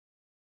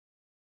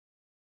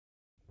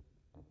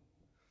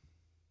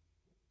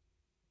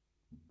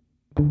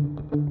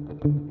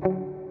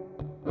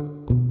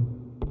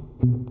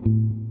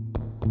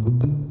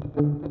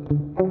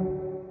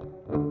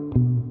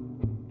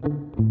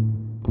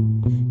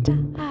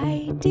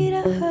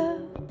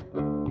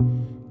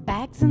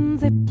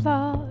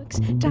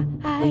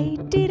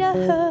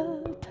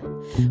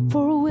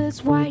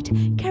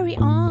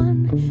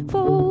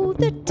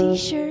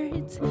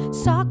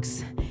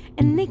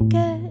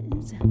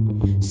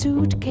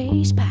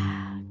suitcase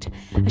packed.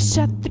 I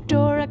shut the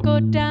door, I go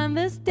down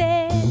the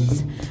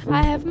stairs.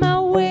 I have my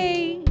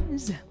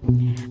ways,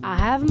 I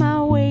have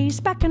my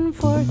ways, back and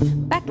forth,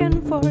 back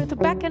and forth,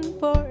 back and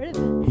forth.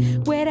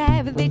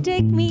 Wherever they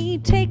take me,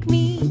 take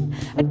me.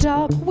 A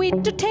dog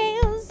with two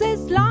tails,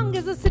 as long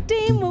as it's a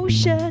steam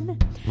motion.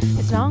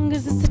 As long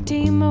as it's a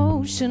steam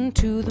motion.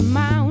 To the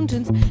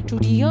mountains, to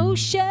the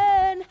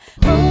ocean.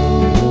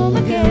 Home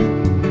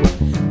again.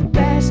 The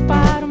best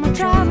part of my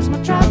travels, my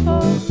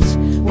travels.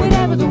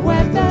 Whatever the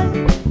weather,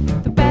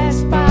 the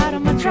best part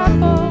of my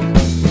travels.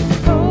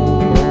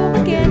 Home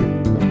again.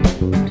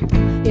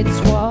 It's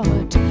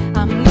what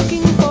I'm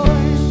looking for.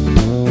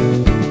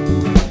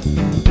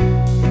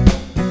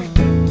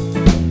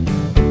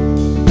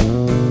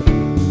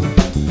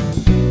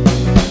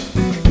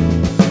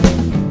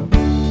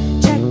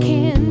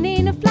 Checking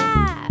in a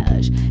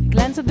flash,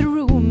 glance at the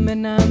room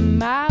and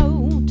I'm out.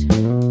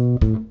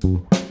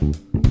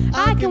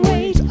 I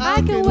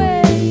can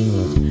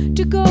wait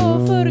to go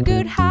for a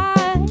good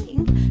hike,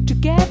 to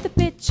get the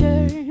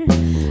picture.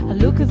 I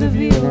look at the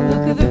view,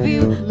 look at the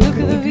view, look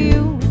at the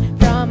view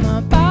from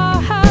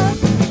above.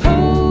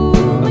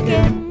 Home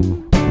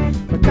again.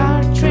 My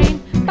car,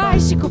 train,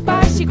 bicycle,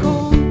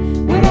 bicycle.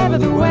 Whatever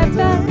the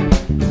weather,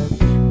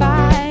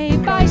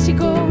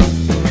 bicycle.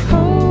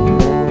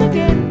 Home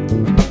again.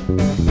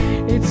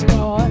 It's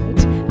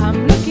what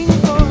I'm looking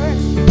for.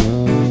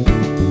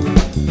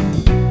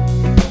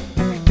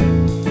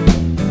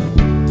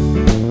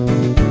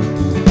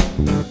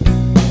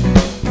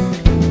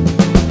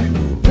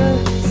 The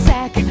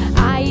sack,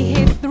 I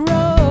hit the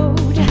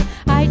road.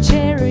 I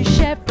cherish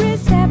every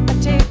step I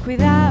take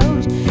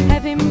without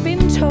having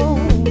been told.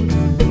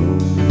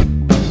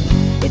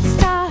 It's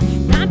tough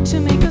not to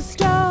make a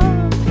stop,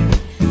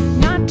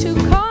 not to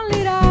call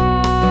it off.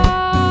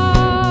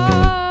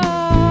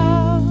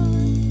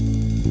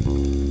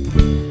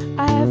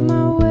 I have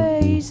my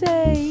ways,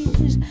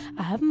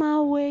 I have my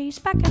ways,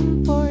 back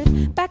and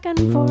forth, back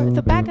and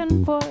forth, back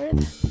and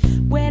forth.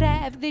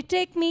 Wherever they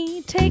take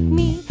me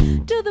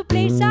to the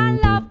place I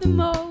love the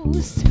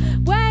most,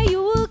 where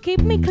you will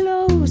keep me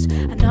close.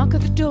 I knock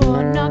at the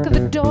door, knock at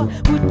the door.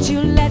 Would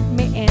you let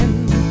me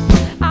in?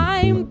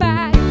 I'm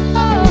back,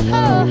 oh,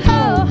 oh,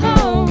 oh,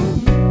 home.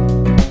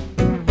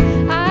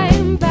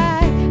 I'm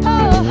back,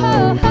 oh,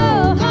 oh,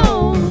 oh,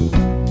 home.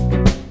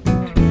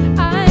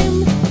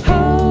 I'm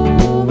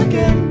home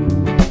again.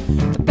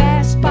 The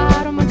best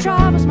part of my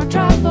travels, my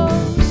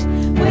travels.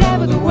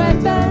 Whatever the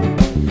weather,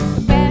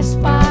 the best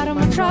part of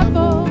my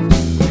travels.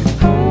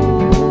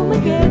 Home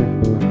again.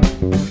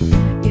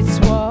 It's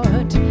what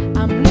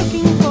I'm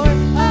looking for.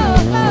 Oh,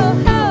 oh,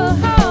 oh,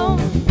 home.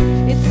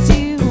 It's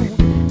you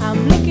I'm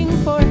looking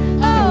for.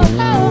 Oh,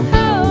 oh,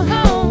 oh,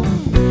 home.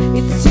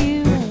 It's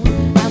you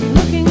I'm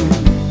looking.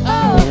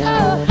 Oh,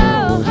 oh,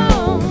 oh,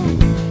 home.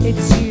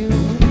 It's you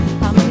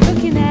I'm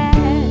looking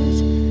at.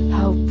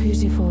 How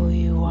beautiful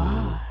you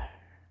are.